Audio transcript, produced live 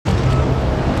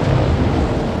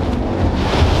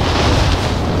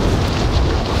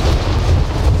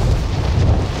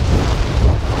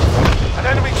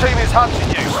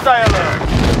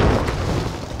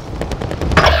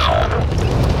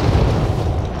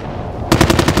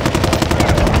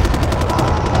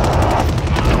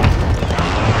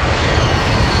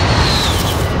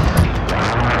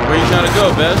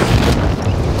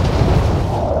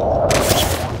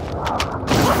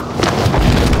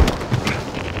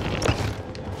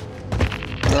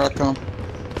come.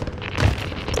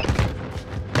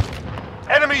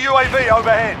 Enemy UAV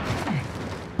overhead.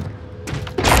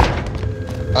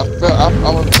 I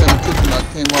wasn't paying attention when I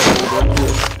came up with it real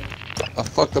quick. I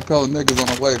fucked up hella niggas on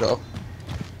the way though.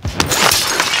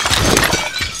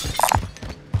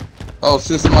 Oh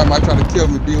shit, somebody might try to kill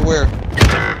me, be aware.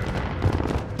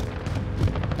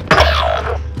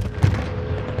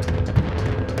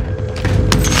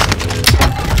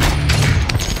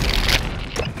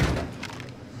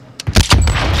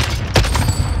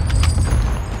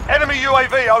 Enemy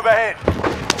UAV overhead.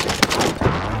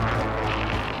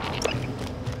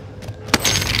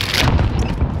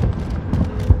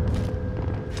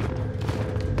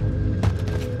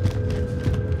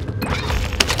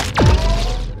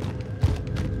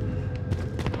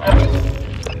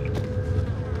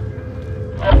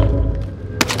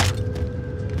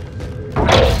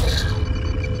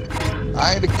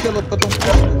 I ain't a killer, but don't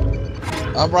fuck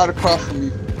me. I'm right across from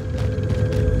you.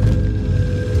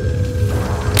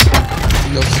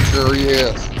 Your scary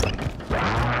ass.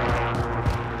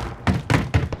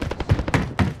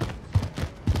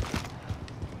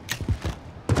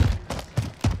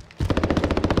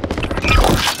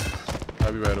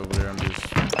 I'll be right over there. I'm just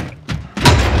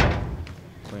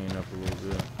cleaning up a little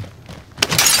bit.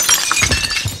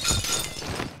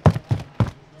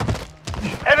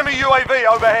 Enemy UAV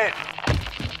overhead.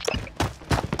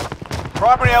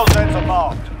 Primary LZs are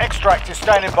marked. Extract is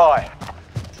standing by.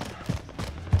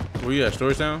 Where you at?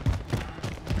 Storage town?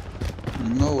 You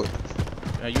know it.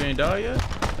 You ain't died yet?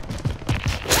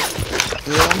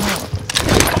 Hell no.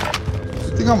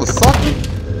 You think I'm a sucker?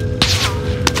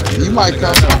 You might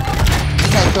come. You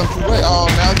might come too late. Oh,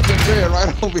 now it's been there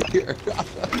right over here.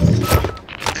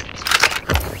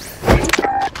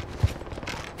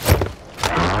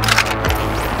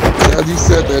 Yeah, you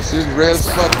said that shit red as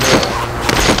fuck, man.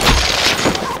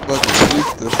 Fucking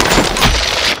release this.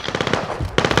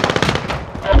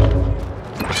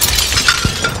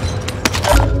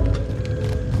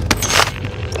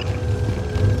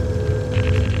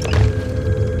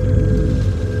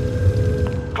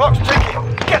 Clock's ticking.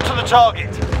 Get to the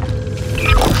target.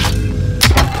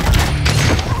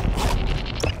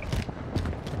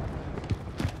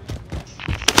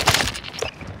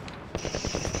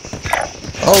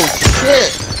 Oh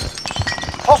shit!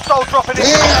 Hostile dropping in.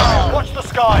 Damn! Watch the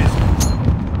skies.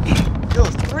 There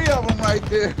was 3 of them right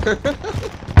there.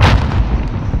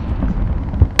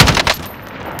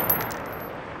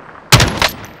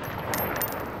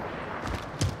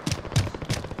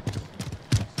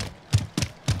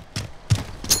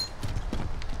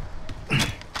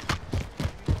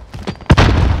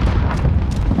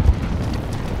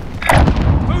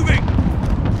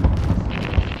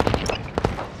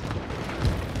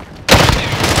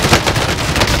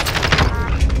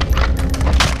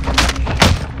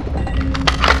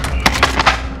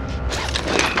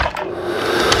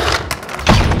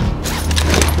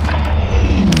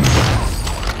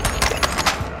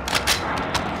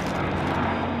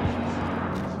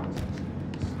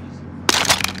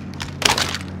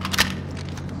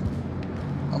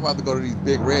 I'm about to go to these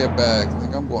big red bags. I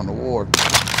think I'm going to war.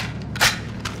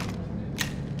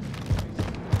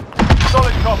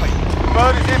 Solid copy.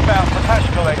 Bird is inbound for cash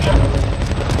collection.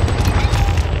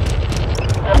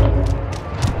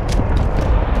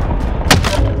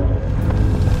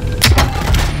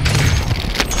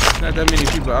 Not that many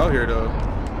people out here though.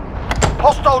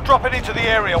 Hostile dropping into the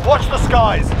area. Watch the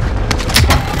skies.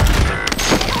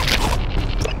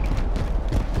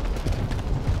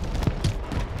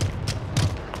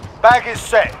 Bag is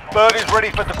set. Bird is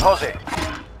ready for deposit.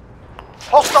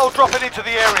 Hostile dropping into the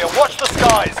area. Watch the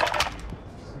skies.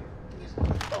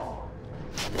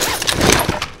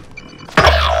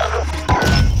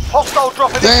 Hostile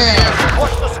dropping into the area.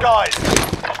 Watch the skies.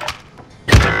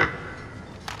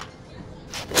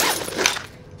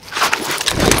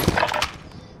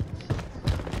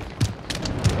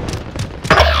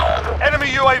 Enemy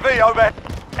UAV overhead.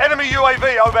 Enemy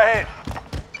UAV overhead.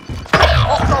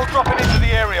 Hostile dropping into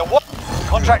the area. What?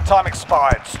 Contract time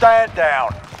expired. Stand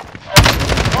down.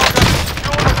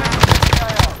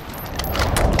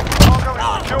 Cargo is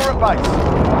secure at base.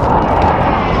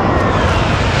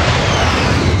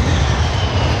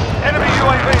 Enemy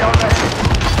UAV overhead.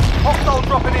 Hostile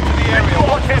dropping into the area.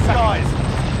 Watch his skies.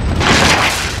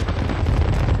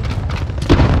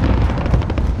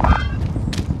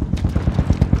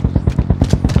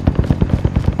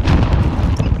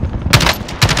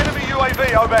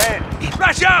 Overhead.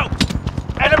 Flash out!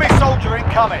 Enemy soldier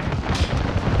incoming.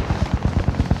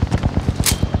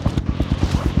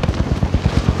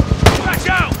 Flash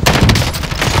out!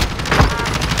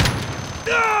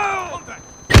 No!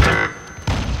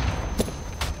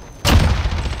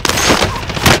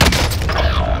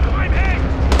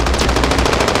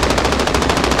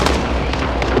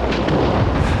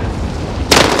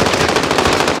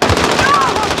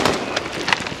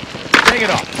 Bring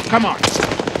it on. Come on.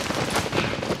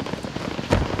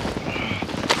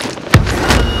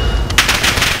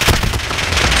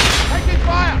 Taking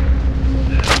fire.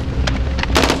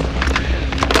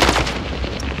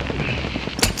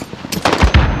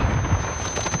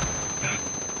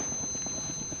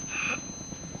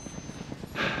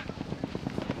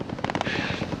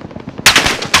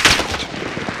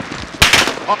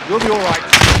 You'll be all right.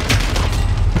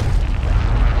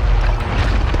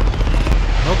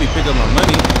 I hope he pick up my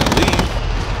money and leave.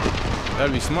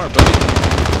 That'd be smart, buddy.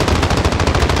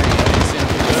 Hey, I didn't see him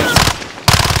pick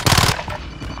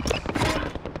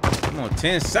up. Come on,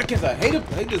 10 seconds. I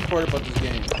hate this part about this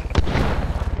game.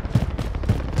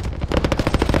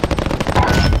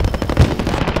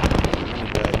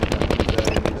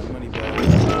 Money bag.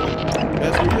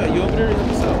 That's where you at? You over there? Help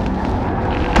us out.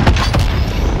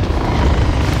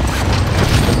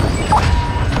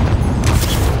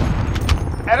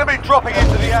 Enemy dropping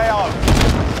into the AO.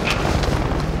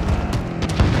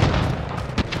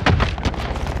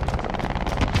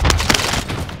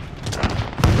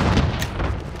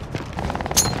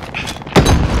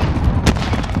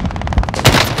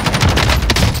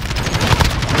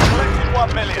 Collected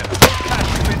 1 million. Cash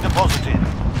has been deposited.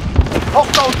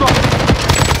 Hostile dropping.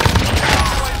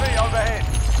 UAV overhead.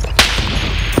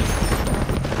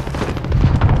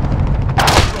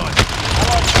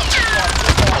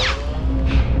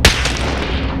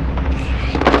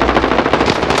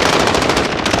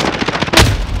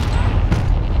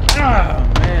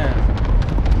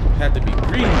 Had to be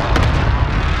green.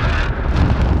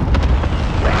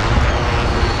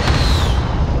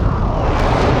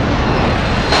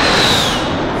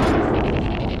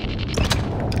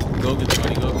 Go get the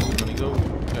money, go.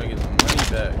 Gotta get the money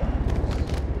back.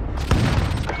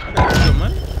 I gotta get the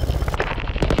money.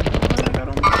 I got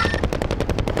on me.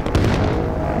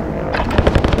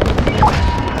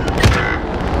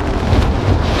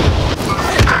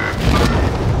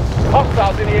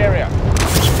 Hostiles in the area.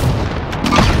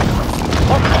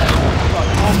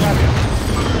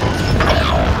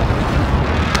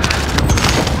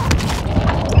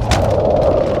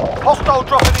 Hostile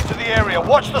dropping into the area.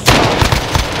 Watch the smoke.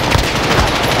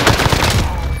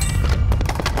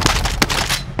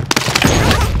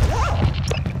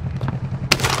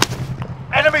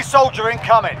 Enemy soldier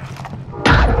incoming.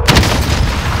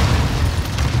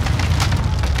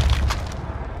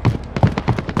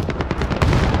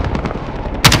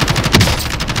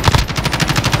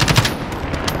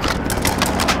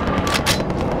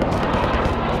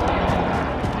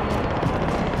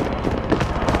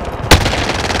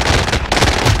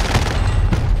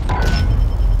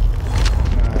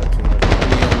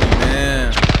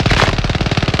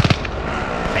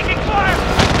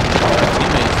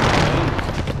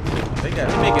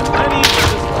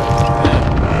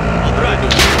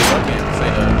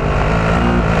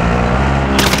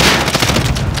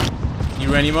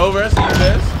 Ran him over, I see you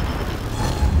guys.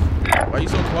 Why you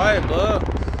so quiet, bud?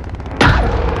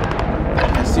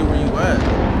 I see where you at.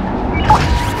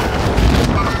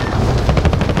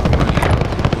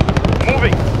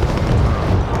 Moving.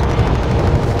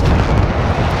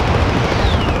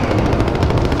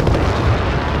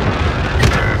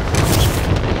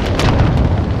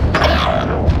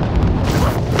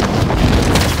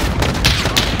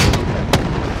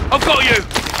 I've got you.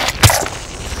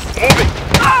 Moving.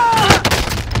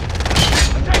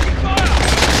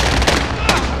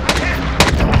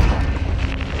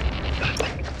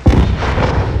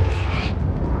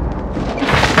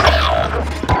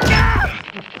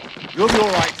 You'll be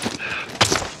all right.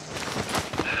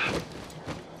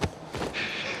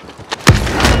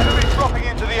 Enemy dropping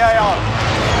into the AO.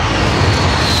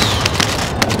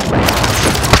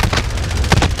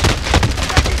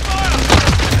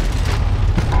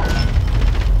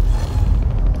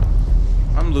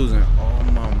 I'm losing all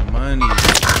my money.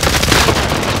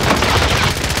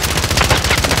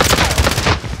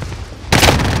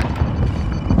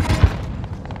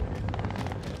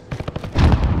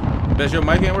 Does your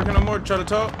mic ain't working no more? Try to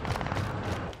talk?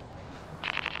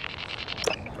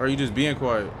 Or are you just being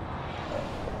quiet?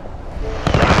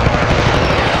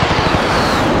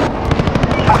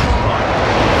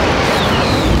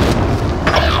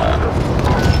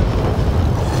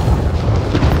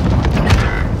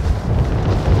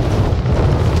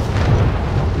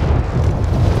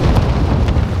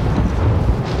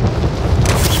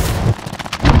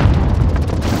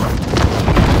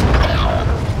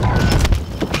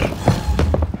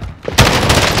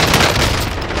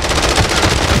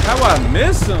 How I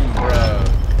miss him, bro?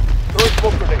 Throwing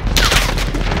smoke grenade.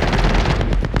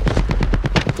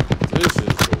 This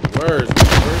is the worst.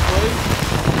 Worst way?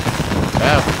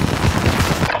 Baffled.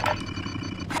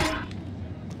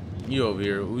 You over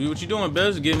here. What you doing,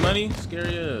 Bez? Get money?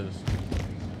 Scary ass.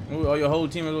 All your whole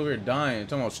team is over here dying.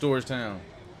 Talking about Storage Town.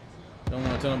 Don't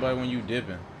want to tell nobody when you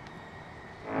dipping.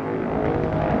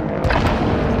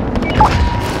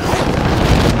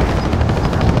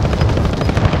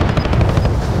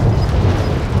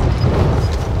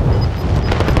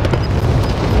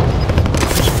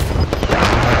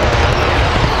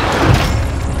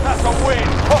 That's a win.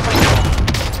 Copy.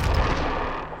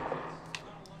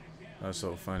 That's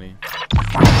so funny.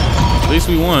 At least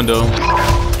we won, though.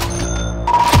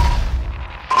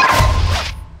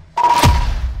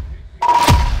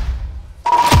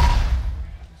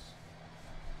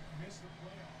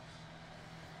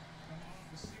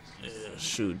 Yeah,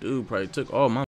 shoot, dude probably took all my